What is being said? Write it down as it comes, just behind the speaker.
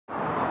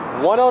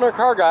One Owner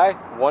Car Guy,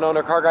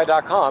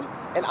 oneownercarguy.com,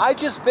 and I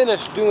just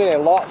finished doing a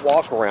lot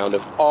walk around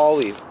of all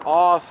these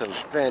awesome,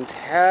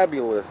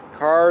 fantabulous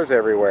cars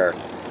everywhere.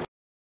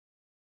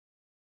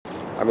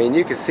 I mean,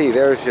 you can see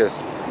there's just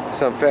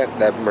some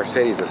that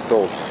Mercedes has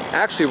sold.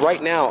 Actually,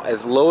 right now,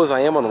 as low as I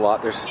am on the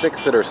lot, there's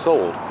 6 that are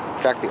sold.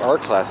 In fact, the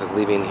R-Class is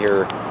leaving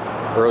here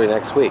early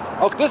next week.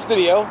 Oh, this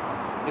video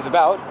is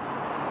about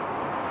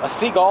a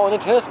seagull and a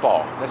tennis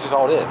ball. That's just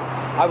all it is.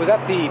 I was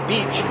at the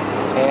beach,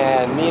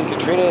 and me and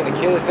Katrina and the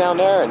kids down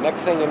there, and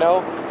next thing you know,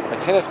 a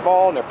tennis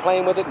ball, and they're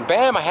playing with it, and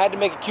bam, I had to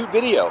make a cute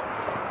video.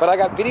 But I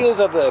got videos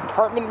of the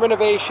apartment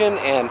renovation,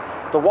 and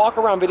the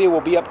walk-around video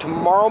will be up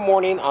tomorrow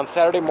morning on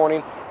Saturday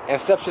morning,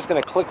 and Steph's just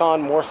going to click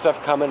on more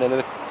stuff coming, and then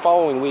the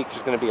following weeks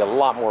there's going to be a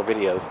lot more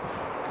videos.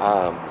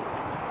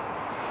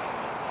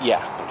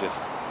 Yeah, I've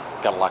just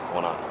got a lot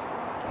going on,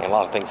 and a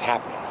lot of things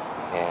happening,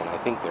 and I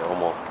think they're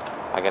almost,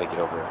 I got to get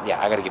over it. Yeah,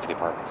 I got to get to the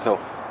apartment. So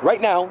right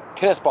now,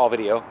 tennis ball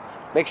video.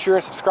 Make sure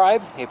and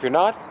subscribe if you're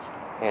not,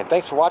 and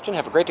thanks for watching.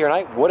 Have a great day or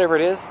night, whatever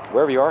it is,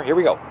 wherever you are. Here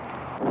we go.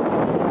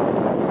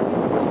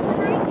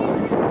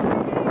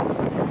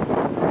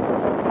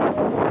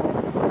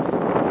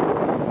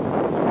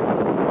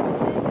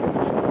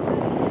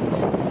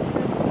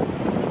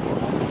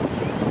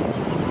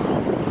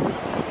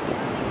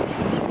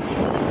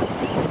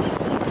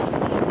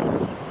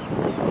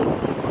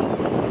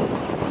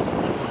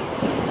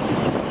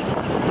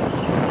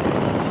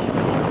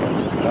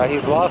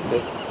 He's lost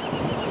it.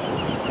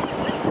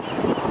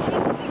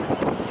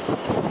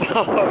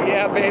 Oh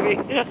yeah, baby.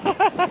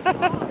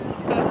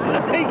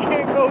 He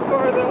can't go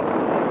far though.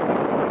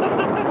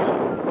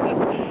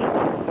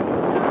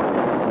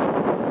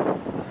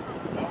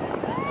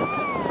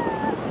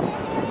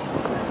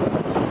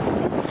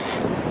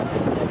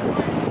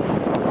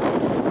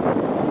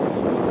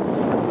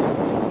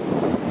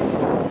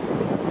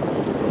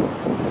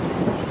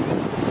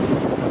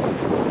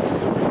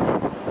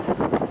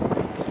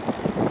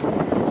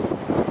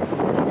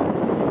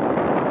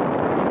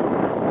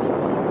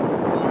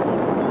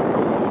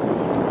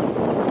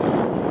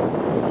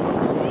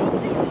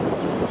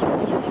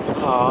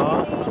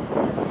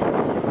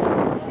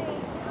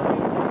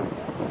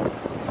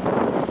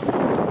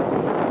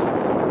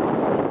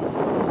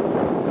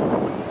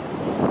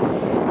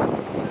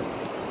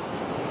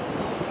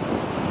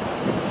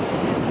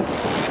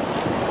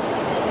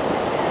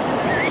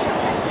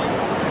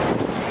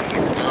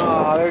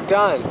 They're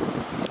done.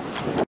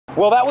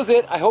 Well, that was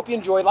it. I hope you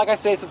enjoyed. Like I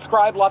say,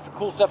 subscribe. Lots of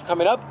cool stuff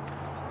coming up.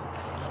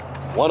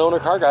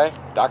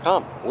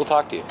 oneownercarguy.com. We'll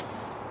talk to you.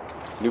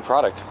 New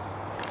product.